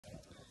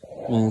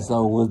Man,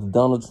 so was the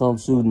Donald Trump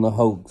shooting a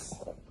hoax?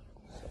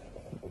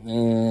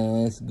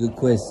 Man, that's a good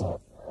question.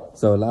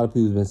 So a lot of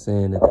people have been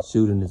saying that the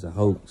shooting is a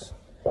hoax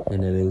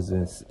and that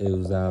it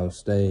was all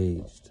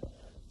staged.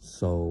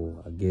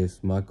 So I guess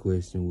my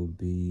question would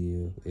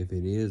be, if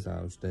it is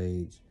all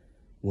staged,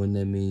 wouldn't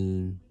that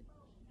mean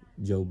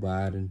Joe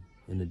Biden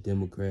and the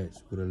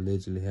Democrats would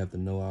allegedly have to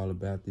know all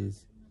about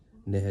this,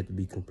 and they had to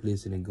be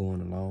complicit in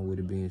going along with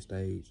it being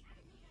staged?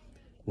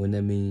 Wouldn't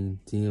that mean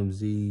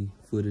TMZ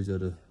footage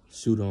of the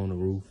shooter on the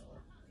roof,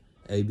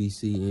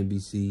 ABC,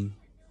 NBC,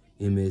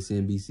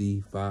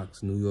 MSNBC,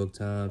 Fox, New York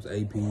Times,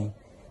 AP,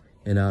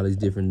 and all these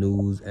different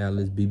news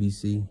outlets,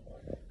 BBC,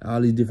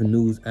 all these different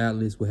news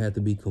outlets would have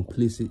to be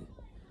complicit?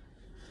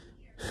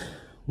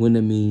 Wouldn't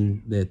that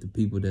mean that the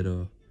people that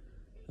are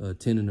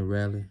attending the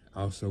rally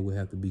also would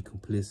have to be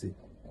complicit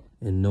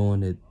in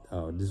knowing that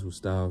this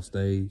was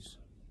staged?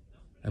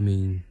 I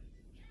mean,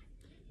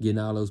 getting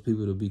all those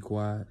people to be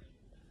quiet.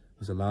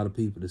 There's a lot of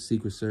people. The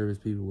Secret Service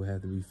people would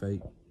have to be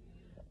fake.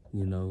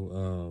 You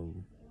know,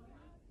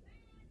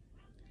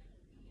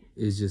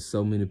 it's just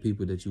so many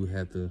people that you would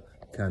have to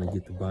kind of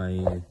get to buy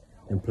in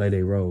and play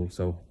their role.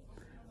 So,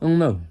 I don't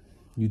know.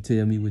 You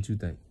tell me what you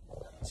think.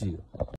 Chill.